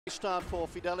Start for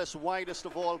Fidelis, widest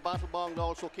of all. Battlebound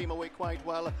also came away quite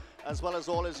well, as well as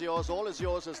All Is Yours. All Is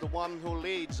Yours is the one who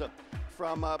leads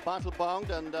from Battlebound,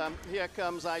 and here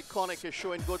comes Iconic, is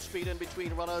showing good speed in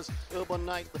between runners. Urban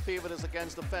Knight, the favourite, is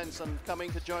against the fence and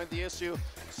coming to join the issue.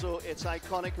 So it's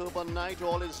Iconic, Urban Knight,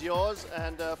 All Is Yours,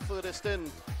 and furthest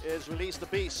in is Release the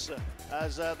Beast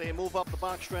as they move up the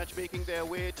backstretch, making their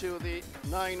way to the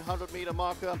 900-metre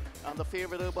marker, and the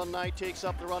favourite Urban Knight takes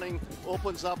up the running,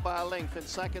 opens up by a length. In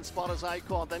second spot is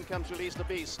Icon, then comes Release the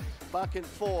Beast. Back in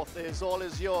fourth is All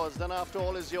Is Yours, then after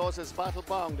All Is Yours is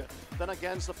Battlebound. Then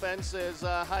against the fence is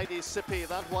Heidi Sippy.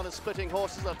 That one is splitting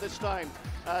horses at this time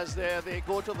as they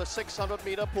go to the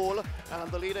 600-metre pole,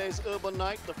 and the leader is Urban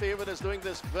Knight. The favourite is doing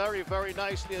this very, very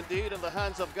nicely indeed in the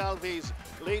hands of Galvez.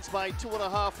 Leads by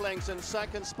 2.5 lengths. In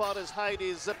second spot is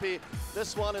Heidi Zippy.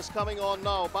 This one is coming on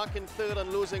now. Back in third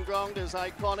and losing ground is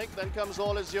Iconic. Then comes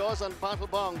All Is Yours and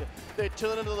Battlebound. They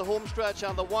turn into the home stretch,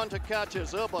 and the one to catch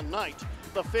is Urban Knight.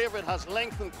 The favourite has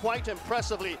lengthened quite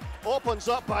impressively. Opens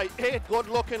up by 8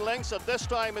 good-looking lengths at this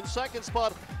time. In second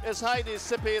spot is Heidi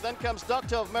Sippy. Then comes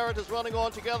Doctor of Merit is running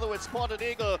on together with Spotted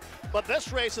Eagle. But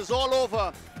this race is all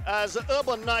over as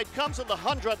Urban Knight comes at the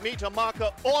 100-metre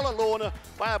marker all alone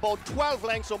by about 12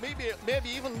 lengths, or maybe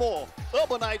even more.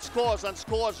 Urban Knight scores, and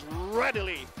scores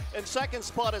readily. In second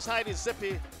spot is Heidi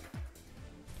Zippy.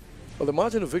 Well, the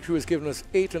margin of victory was given us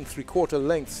 8 3/4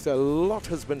 lengths. A lot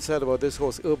has been said about this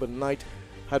horse. Urban Knight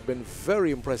had been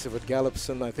very impressive at gallops,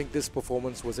 and I think this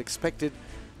performance was expected,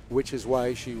 which is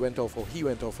why he went off a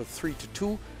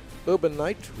 3-2. Urban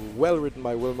Knight, well ridden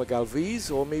by Wilmer Galvez,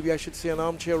 or maybe I should say an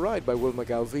armchair ride by Wilmer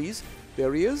Galvez.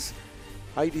 There he is.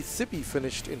 Heidi Sippy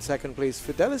finished in second place.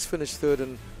 Fidelis finished third,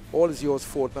 and All Is Yours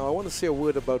fourth. Now I want to say a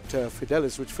word about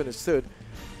Fidelis, which finished third.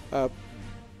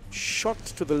 Shot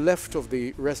to the left of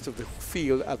the rest of the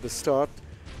field at the start,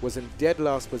 was in dead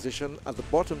last position. At the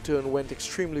bottom turn went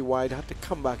extremely wide, had to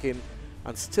come back in,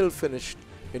 and still finished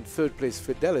in third place.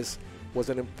 Fidelis was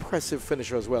an impressive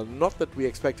finisher as well. Not that we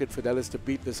expected Fidelis to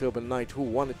beat this Urban Knight, who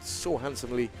won it so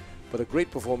handsomely, but a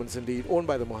great performance indeed. Owned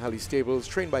by the Mohali Stables,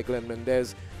 trained by Glenn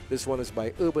Mendez. This one is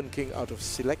by Urban King out of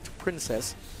Select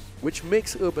Princess, which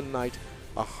makes Urban Knight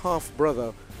a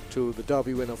half-brother to the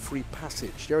Derby winner Free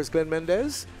Passage. There is Glenn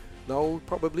Mendez. Now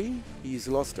probably he's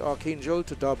lost Archangel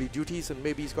to Derby duties, and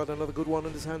maybe he's got another good one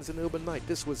in his hands in Urban Knight.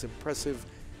 This was impressive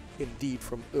indeed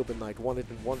from Urban Knight. Won it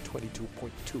in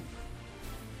 122.2.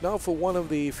 Now for one of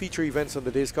the feature events on the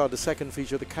day's card, the second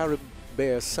feature, the Carib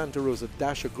Santa Rosa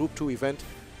Dash, a Group 2 event.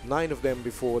 9 of them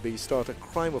before the start. A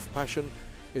Crime of Passion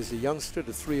is the youngster,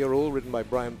 the 3-year-old, ridden by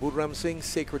Brian Budram Singh.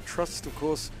 Sacred Trust, of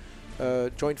course,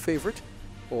 joint favourite,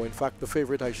 or in fact the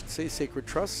favourite I should say, Sacred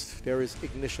Trust. There is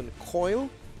Ignition Coil.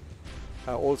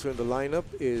 Also in the lineup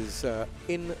is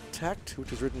Intact,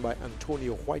 which is ridden by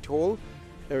Antonio Whitehall.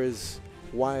 There is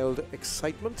Wild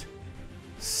Excitement.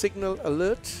 Signal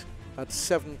Alert at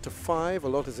 7 to 5. A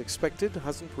lot is expected.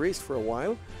 Hasn't raced for a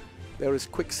while. There is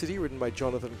Quick City, ridden by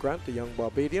Jonathan Grant, the young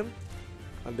Barbadian.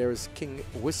 And there is King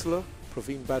Whistler.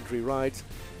 Praveen Badri rides.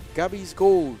 Gabby's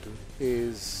Gold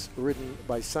is ridden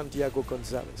by Santiago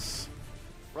Gonzalez.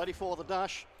 Ready for the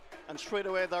dash. And straight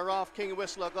away they're off. King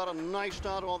Whistler got a nice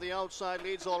start on the outside,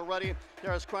 leads already.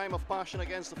 There is Crime of Passion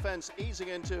against the fence, easing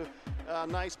into a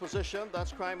nice position.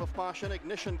 That's Crime of Passion.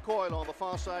 Ignition Coil on the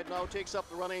far side now takes up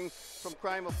the running from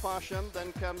Crime of Passion.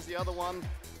 Then comes the other one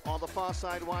on the far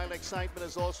side. Wild Excitement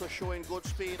is also showing good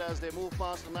speed as they move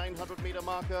past the 900-metre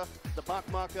marker. The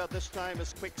back marker this time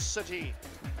is Quick City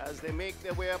as they make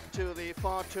their way up to the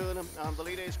far turn, and the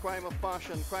leader is Crime of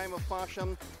Passion. Crime of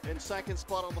Passion in second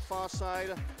spot on the far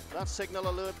side. That's Signal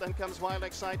Alert. Then comes Wild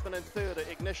Excitement in third.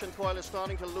 Ignition Coil is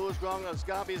starting to lose ground as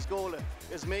Gabi's Goal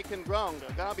is making ground.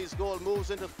 Gabi's Goal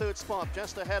moves into third spot,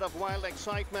 just ahead of Wild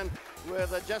Excitement,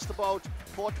 with just about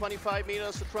 425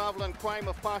 meters to travel, and Crime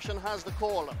of Passion has the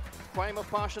call. Crime of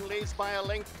Passion leads by a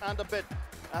length and a bit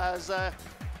as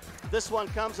this one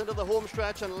comes into the home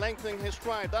stretch and lengthening his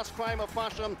stride. That's Crime of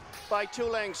Passion by 2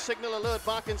 lengths. Signal Alert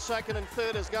back in second, and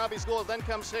third is Gabi's Goal. Then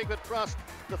comes Sacred Trust,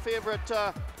 the favourite,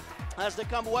 as they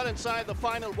come well inside the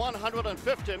final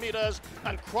 150 meters,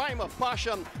 and Crime of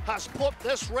Passion has put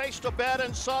this race to bed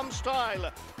in some style.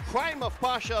 Crime of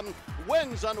Passion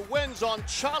wins, and wins on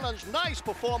challenge. Nice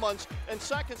performance. In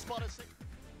second spot is...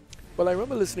 Well, I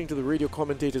remember listening to the radio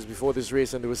commentators before this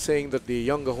race, and they were saying that the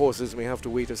younger horses may have to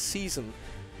wait a season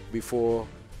before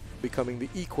becoming the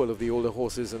equal of the older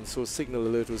horses, and so Signal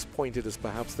Alert was pointed as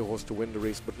perhaps the horse to win the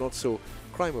race, but not so.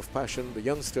 Crime of Passion, the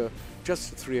youngster,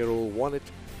 just a 3-year-old, won it,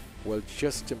 well,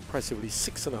 just impressively,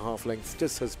 6.5 lengths.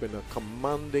 This has been a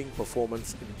commanding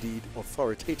performance indeed.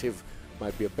 Authoritative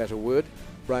might be a better word.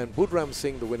 Brian Budram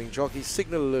Singh, the winning jockey.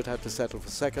 Signal Alert had to settle for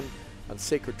second, and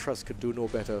Sacred Trust could do no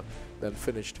better than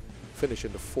finish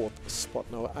in the fourth spot.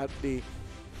 Now, at the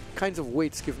kinds of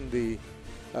weights given the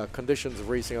conditions of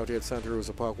racing out here at Santa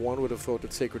Rosa Park, one would have thought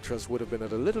that Sacred Trust would have been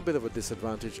at a little bit of a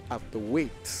disadvantage at the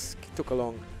weights. Took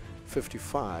along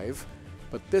 55,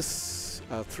 but this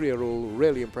 3-year-old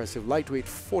really impressive, lightweight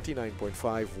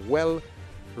 49.5, well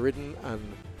ridden and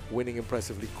winning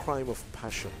impressively. Crime of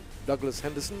Passion. Douglas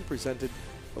Henderson presented,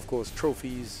 of course,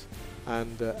 trophies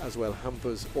and as well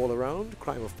hampers all around.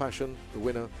 Crime of Passion, the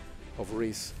winner of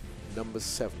race number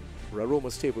 7. Raroma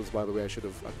Stables, by the way, I should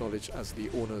have acknowledged as the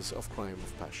owners of Crime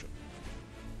of Passion.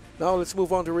 Now let's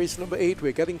move on to race number 8.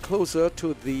 We're getting closer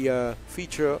to the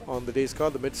feature on the day's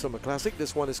card, the Midsummer Classic.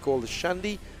 This one is called the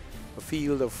Shandy, a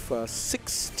field of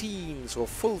 16, so a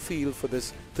full field for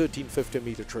this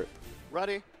 1350-meter trip.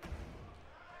 Ready?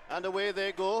 And away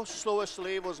they go. Slowest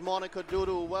lead was Monica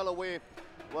Dudu. Well away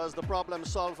was the problem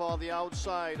solver on the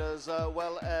outside, as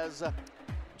well as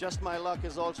Just My Luck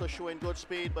is also showing good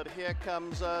speed. But here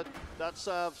comes that's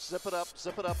Zip It Up.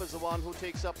 Zip It Up is the one who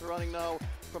takes up the running now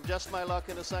from Just My Luck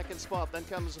in the second spot. Then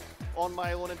comes On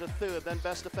My Own into third. Then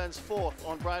Best Defense fourth.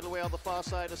 On Bridal Way on the far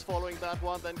side is following that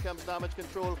one. Then comes Damage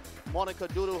Control. Monica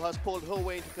Dudu has pulled her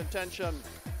way into contention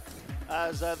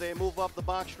as they move up the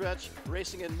backstretch.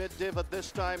 Racing in mid-div at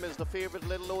this time is the favorite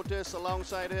Little Otis.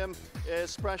 Alongside him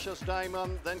is Precious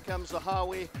Diamond. Then comes the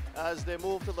Howie as they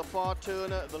move to the far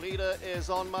turn. The leader is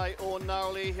On My Own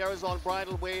narrowly. Here is On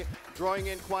Bridal Way, drawing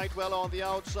in quite well on the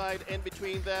outside. In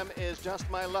between them is Just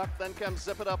My Luck. Then comes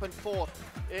Zip It Up in fourth.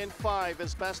 In 5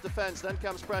 is Best Defense. Then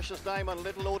comes Precious Diamond.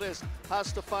 Little Otis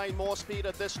has to find more speed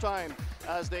at this time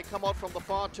as they come out from the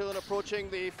far turn, approaching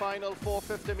the final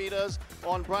 450 meters.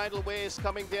 On Bridal Way is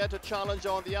coming there to challenge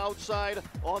on the outside.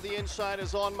 On the inside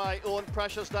is On My Own.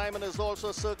 Precious Diamond is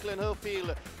also circling her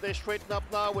field. They straighten up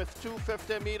now with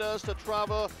 250 meters to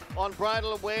travel. On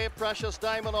Bridal Way, Precious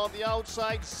Diamond on the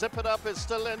outside. Zip It Up is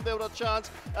still in there with a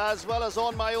chance, as well as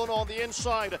On My Own on the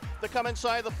inside. They come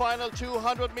inside the final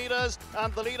 200 meters,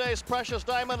 and the leader is Precious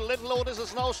Diamond. Little Otis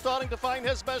is now starting to find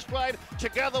his best ride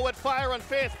together with Fire and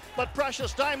Faith, but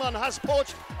Precious Diamond has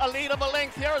poached a lead of a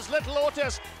length. Here is Little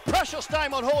Otis. Precious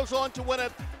Diamond holds on to win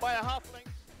it by a half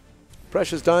length.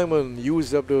 Precious Diamond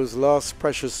used up those last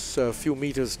precious few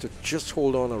meters to just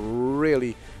hold on. A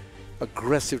really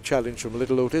aggressive challenge from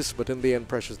Little Otis, but in the end,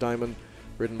 Precious Diamond,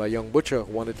 ridden by Young Butcher,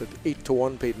 won it at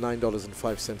 8-1, paid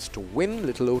 $9.05 to win.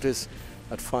 Little Otis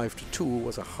at 5-2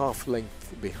 was a half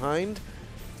length behind.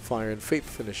 Fire and Faith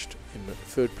finished in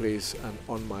third place, and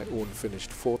On My Own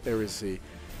finished fourth. There is the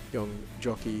young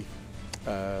jockey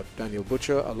Daniel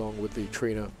Butcher along with the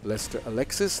trainer Lester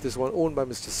Alexis. This one owned by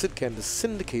Mr. Sidken, the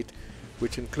syndicate,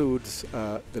 which includes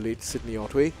the late Sidney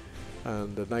Otway,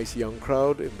 and a nice young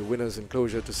crowd in the winner's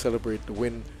enclosure to celebrate the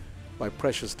win by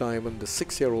Precious Diamond. The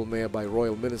 6-year-old mare by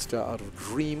Royal Minister out of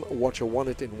Dream Watcher won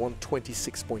it in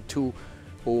 126.2.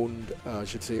 Owned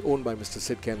by Mr.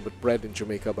 Sidken, but bred in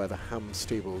Jamaica by the Ham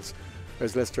Stables.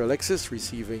 There's Lester Alexis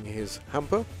receiving his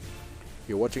hamper.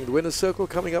 You're watching the Winner's Circle.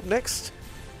 Coming up next,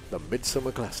 the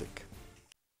Midsummer Classic.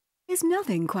 There's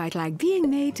nothing quite like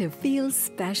being made to feel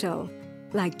special.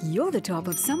 Like you're the top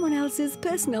of someone else's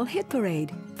personal hit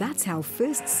parade. That's how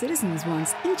First Citizens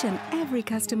wants each and every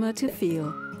customer to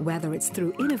feel. Whether it's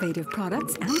through innovative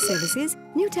products and services,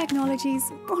 new technologies,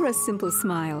 or a simple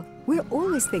smile, we're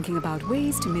always thinking about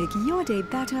ways to make your day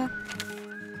better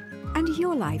and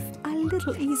your life a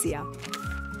little easier.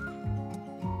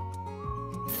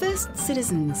 First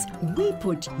Citizens, we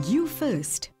put you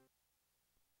first.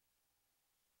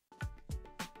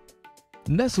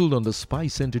 Nestled on the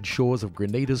spice-scented shores of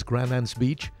Grenada's Grand Anse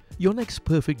Beach, your next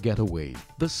perfect getaway,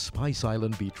 the Spice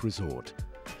Island Beach Resort.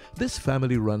 This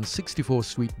family-run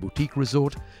 64-suite boutique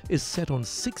resort is set on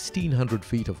 1,600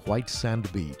 feet of white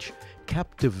sand beach,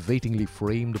 captivatingly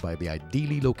framed by the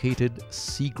ideally located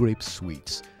Sea Grape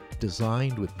Suites,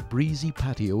 designed with breezy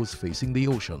patios facing the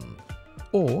ocean.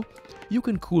 Or you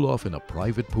can cool off in a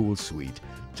private pool suite,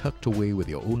 tucked away with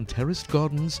your own terraced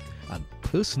gardens and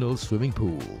personal swimming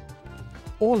pool.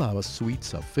 All our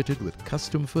suites are fitted with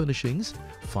custom furnishings,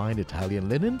 fine Italian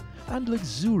linen, and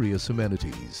luxurious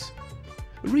amenities.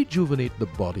 Rejuvenate the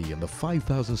body in the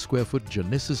 5,000 square foot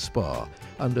Genesis Spa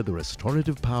under the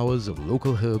restorative powers of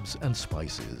local herbs and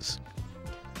spices.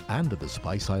 And at the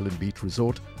Spice Island Beach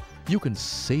Resort, you can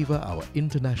savor our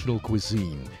international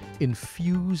cuisine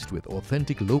infused with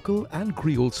authentic local and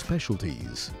Creole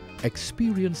specialties.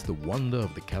 Experience the wonder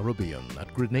of the Caribbean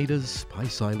at Grenada's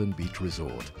Spice Island Beach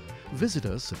Resort. Visit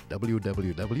us at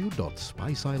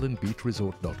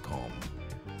www.spiceislandbeachresort.com.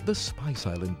 The Spice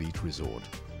Island Beach Resort.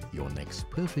 your next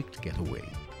perfect getaway.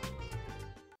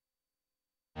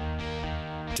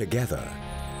 Together,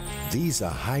 these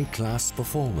are high-class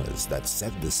performers that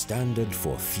set the standard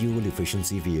for fuel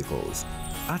efficiency vehicles.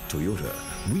 At Toyota,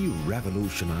 we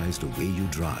revolutionize the way you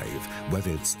drive,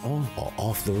 whether it's on or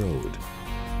off the road.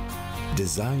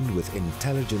 Designed with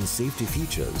intelligent safety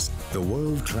features, the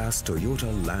world-class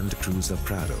Toyota Land Cruiser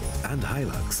Prado and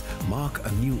Hilux mark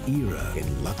a new era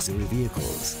in luxury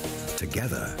vehicles.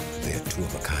 Together, they're two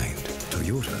of a kind.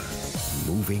 Toyota,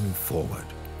 moving forward.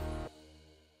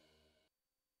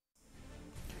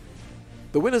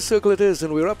 The winner's circle it is,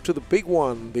 and we're up to the big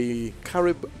one, the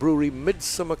Carib Brewery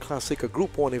Midsummer Classic, a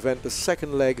Group 1 event, the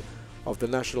second leg of the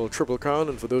National Triple Crown.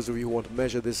 And for those of you who want to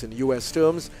measure this in US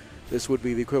terms, this would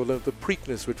be the equivalent of the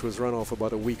Preakness, which was run off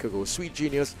about a week ago. Sweet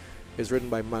Genius is ridden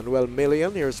by Manuel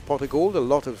Melian. Here's Pot of Gold. A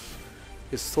lot of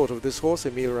is thought of this horse.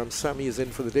 Emil Ramsamy is in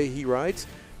for the day. He rides.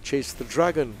 Chase the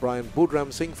Dragon, Brian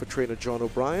Budram Singh for trainer John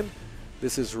O'Brien.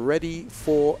 This is Ready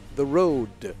for the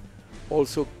Road.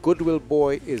 Also, Goodwill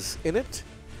Boy is in it.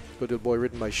 Goodwill Boy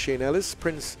ridden by Shane Ellis.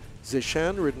 Prince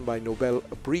Zishan ridden by Nobel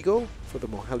Abrigo for the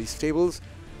Mohali Stables.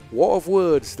 War of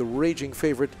Words, the raging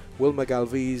favourite Wilma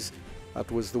Galvez. That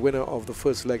was the winner of the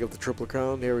first leg of the Triple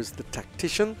Crown. Here is the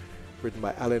Tactician ridden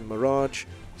by Alain Mirage.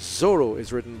 Zorro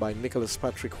is ridden by Nicholas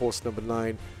Patrick, horse number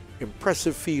 9.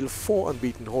 Impressive field, 4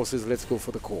 unbeaten horses. Let's go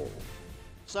for the call.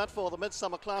 Set for the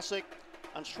Midsummer Classic,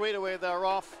 and straight away they're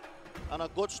off. And a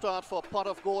good start for Pot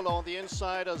of Gold on the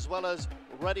inside, as well as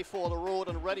Ready for the Road.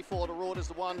 And Ready for the Road is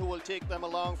the one who will take them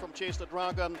along from Chase the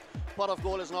Dragon. Pot of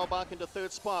Gold is now back into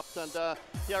third spot. And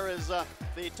here is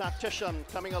the Tactician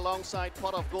coming alongside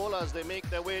Pot of Gold as they make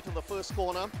their way to the first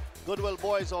corner. Goodwill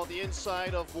Boys on the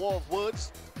inside of War of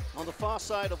Words. On the far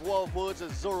side of War of Words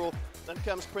is Zorro. Then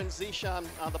comes Prince Zishan,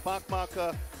 and the back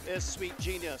marker is Sweet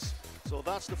Genius. So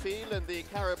that's the field in the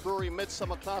Carib Brewery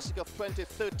Midsummer Classic of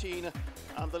 2013,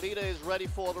 and the leader is Ready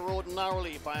for the Road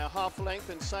narrowly by a half length.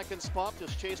 In second spot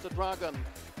is Chase the Dragon.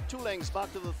 2 lengths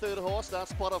back to the third horse,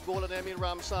 that's Pot of Gold and Emil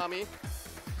Ramsamy.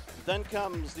 Then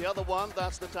comes the other one,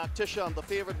 that's the Tactician, the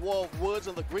favourite War of Words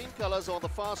in the green colours on the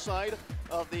far side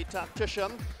of the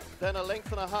Tactician. Then a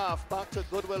length and a half back to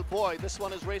Goodwill Boy. This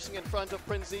one is racing in front of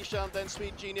Prince Zishan, then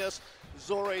Sweet Genius.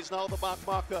 Zorro is now the back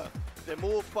marker. They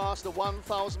move past the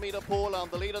 1,000 metre pole, and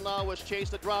the leader now is Chase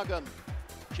the Dragon.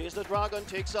 Chase the Dragon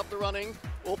takes up the running,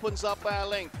 opens up by a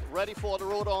length. Ready for the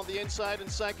Road on the inside in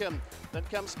second. Then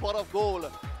comes Pot of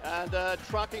Gold. And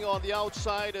tracking on the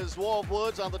outside is War of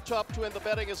Words, and the top 2 in the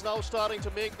betting is now starting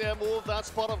to make their move. That's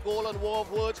Pot of Gold and War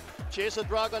of Words. Chase the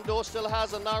Dragon, though, still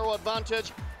has a narrow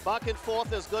advantage. Back and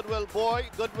forth is Goodwill Boy.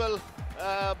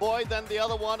 Boy, then the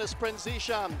other one is Prince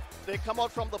Zishan. They come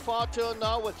out from the far turn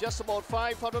now with just about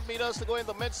 500 meters to go in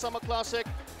the Midsummer Classic,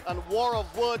 and War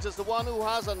of Words is the one who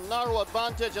has a narrow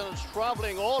advantage and is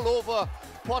traveling all over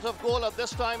Pot of Gold at this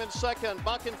time in second.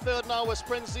 Back in third now is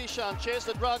Prince Zishan. Chase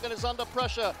the Dragon is under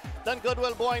pressure. Then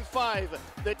Goodwill Boy in 5.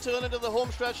 They turn into the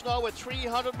home stretch now with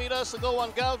 300 meters to go,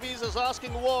 and Galvez is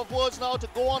asking War of Words now to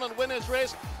go on and win his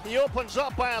race. He opens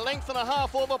up by a length and a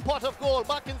half over Pot of Gold.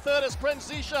 Back in third is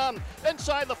Prince Zishan.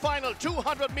 Inside the final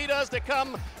 200 meters they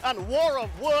come, and War of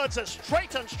Words is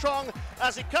straight and strong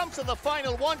as he comes to the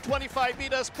final 125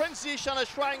 meters. Prince Zishan is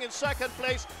trying in second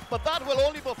place, but that will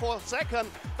only be for second.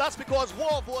 That's because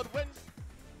War of Words wins.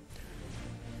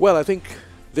 Well, I think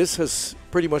this has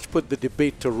pretty much put the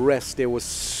debate to rest. There was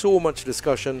so much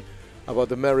discussion about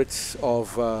the merits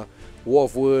of War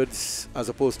of Words as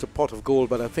opposed to Pot of Gold,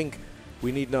 but I think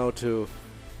we need now to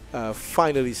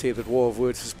finally say that War of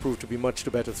Words has proved to be much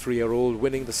the better 3-year-old,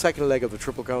 winning the second leg of the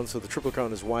Triple Crown, so the Triple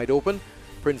Crown is wide open.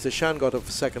 Prince Zishan got up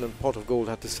for second, and Pot of Gold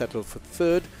had to settle for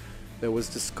third. There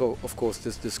was, of course,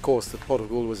 this discourse that Pot of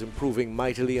Gold was improving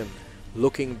mightily and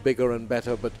looking bigger and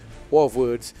better, but War of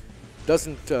Words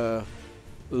doesn't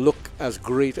look as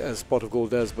great as Pot of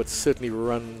Gold does, but certainly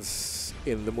runs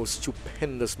in the most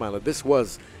stupendous manner. This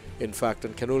was, in fact,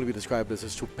 and can only be described as a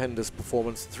stupendous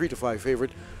performance. 3-5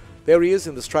 favourite. There he is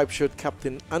in the striped shirt,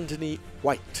 Captain Anthony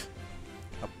White.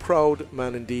 A proud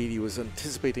man indeed. He was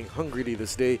anticipating hungrily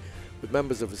this day with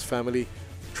members of his family.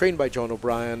 Trained by John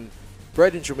O'Brien.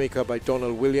 Bred in Jamaica by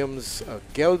Donald Williams.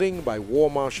 Gelding by War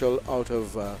Marshal out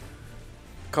of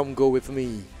Come Go With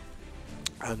Me.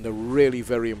 And a really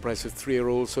very impressive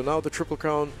 3-year-old. So now the Triple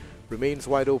Crown remains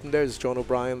wide open. There's John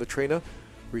O'Brien, the trainer,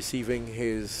 receiving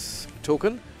his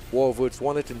token. War of Words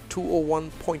won it in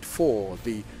 2:01.4.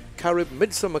 The Carib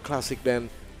Midsummer Classic then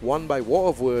won by War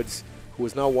of Words, who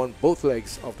has now won both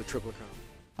legs of the Triple Crown.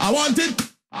 I want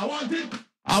it, I want it,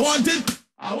 I want it,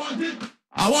 I want it,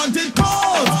 I want it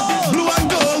all, blue and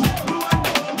gold.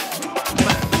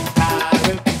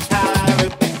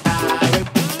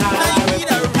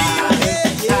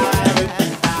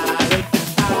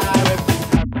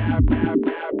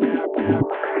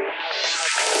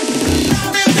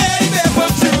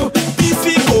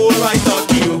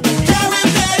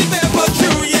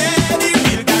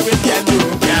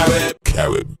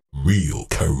 Real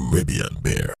Caribbean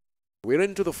beer. We're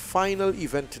into the final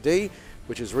event today,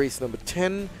 which is race number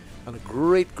 10, and a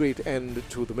great end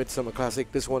to the Midsummer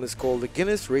Classic. This one is called the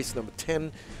Guinness, race number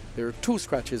 10. There are two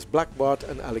scratches, Blackbart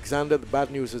and Alexander. The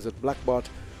bad news is that Blackbart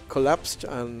collapsed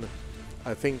and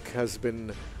I think has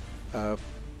been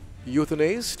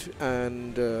euthanized,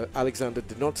 and Alexander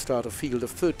did not start a field of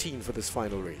 13 for this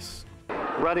final race.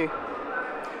 Ready,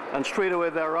 and straight away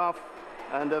they're off,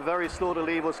 and very slow to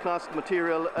leave was Classic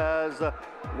Material as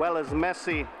well as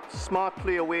Messi.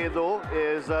 Smartly away though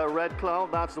is Red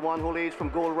Cloud. That's the one who leads from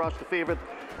Gold Rush, the favourite.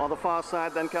 On the far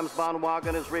side then comes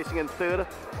Bandwagon, is racing in third.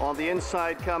 On the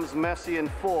inside comes Messi in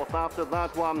fourth. After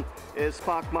that one is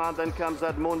Pac-Man, then comes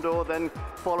Edmundo, then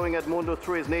following Edmundo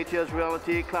through is Nature's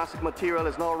Reality. Classic Material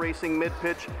is now racing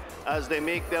mid-pitch as they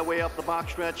make their way up the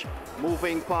backstretch,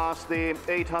 moving past the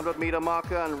 800-metre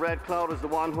marker, and Red Cloud is the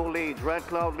one who leads. Red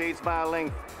Cloud leads by a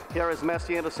length. Here is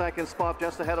Messi in the second spot,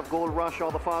 just ahead of Gold Rush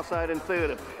on the far side in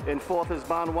third. In fourth is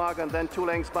Bandwagon, then 2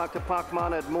 lengths back to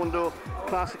Pac-Man. Edmundo.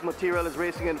 Classic Material is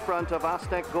racing in front of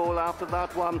Aztec Gold. After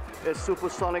that one is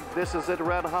Supersonic, This Is It,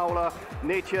 Red Howler.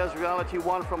 Nature's Reality,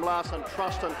 one from last, and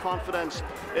Trust and Confidence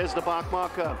is the back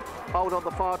marker. Out of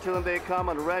the far turn they come,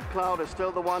 and Red Cloud is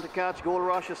still the one to catch. Gold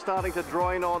Rush is starting to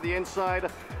draw in on the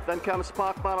inside. Then comes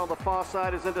Pac-Man on the far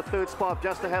side, is in the third spot,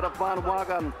 just ahead of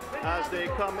Bandwagon as they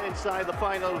come inside the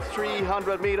final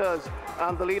 300 meters.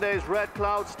 And the leader is Red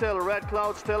Cloud still. Red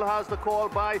Cloud still has the call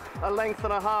by a length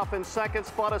and a half. In second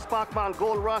spot is Pac-Man.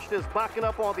 Gold Rush is backing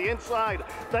up on the inside.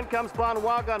 Then comes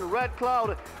Bandwagon. Red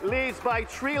Cloud leads by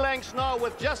 3 lengths now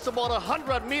with just about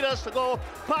 100 meters to go.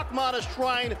 Pac-Man is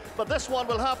trying, but this one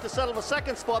will have to settle for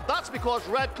second spot. That's because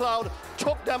Red Cloud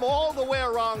took them all the way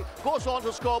around. Goes on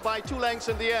to score by 2 lengths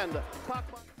in the end.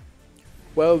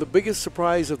 Well, the biggest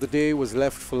surprise of the day was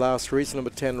left for last. Race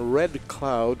number 10, Red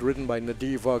Cloud, ridden by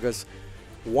Nadir Vargas,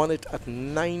 won it at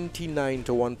 99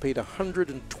 to 1, paid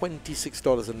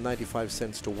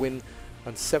 $126.95 to win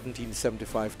and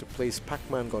 $17.75 to place.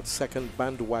 Pac-Man got second,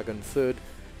 Bandwagon third,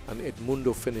 and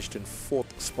Edmundo finished in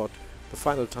fourth spot. The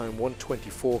final time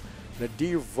 1:24.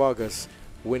 Nadir Vargas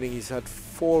winning. He's had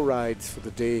 4 rides for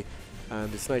the day,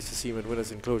 and it's nice to see him at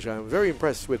Winners Enclosure. I'm very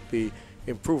impressed with the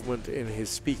improvement in his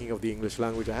speaking of the English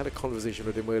language. I had a conversation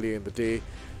with him earlier in the day,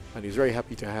 and he's very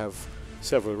happy to have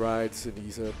several rides, and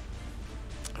he's a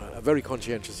very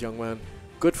conscientious young man.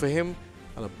 Good for him,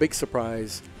 and a big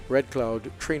surprise, Red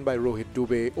Cloud, trained by Rohit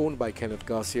Dubey, owned by Kenneth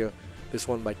Garcia. This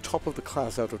one by top of the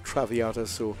class out of Traviata,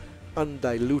 so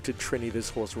undiluted Trini, this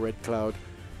horse Red Cloud,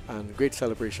 and great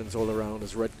celebrations all around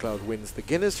as Red Cloud wins the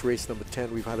Guinness, race number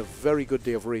 10. We've had a very good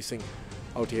day of racing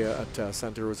out here at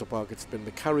Santa Rosa Park. It's been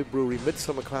the Carib Brewery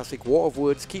Midsummer Classic. War of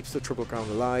Words keeps the Triple Crown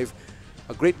alive.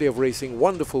 A great day of racing,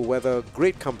 wonderful weather,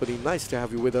 great company. Nice to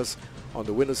have you with us on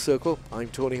the Winner's Circle. I'm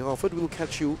Tony Harford. We'll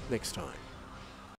catch you next time.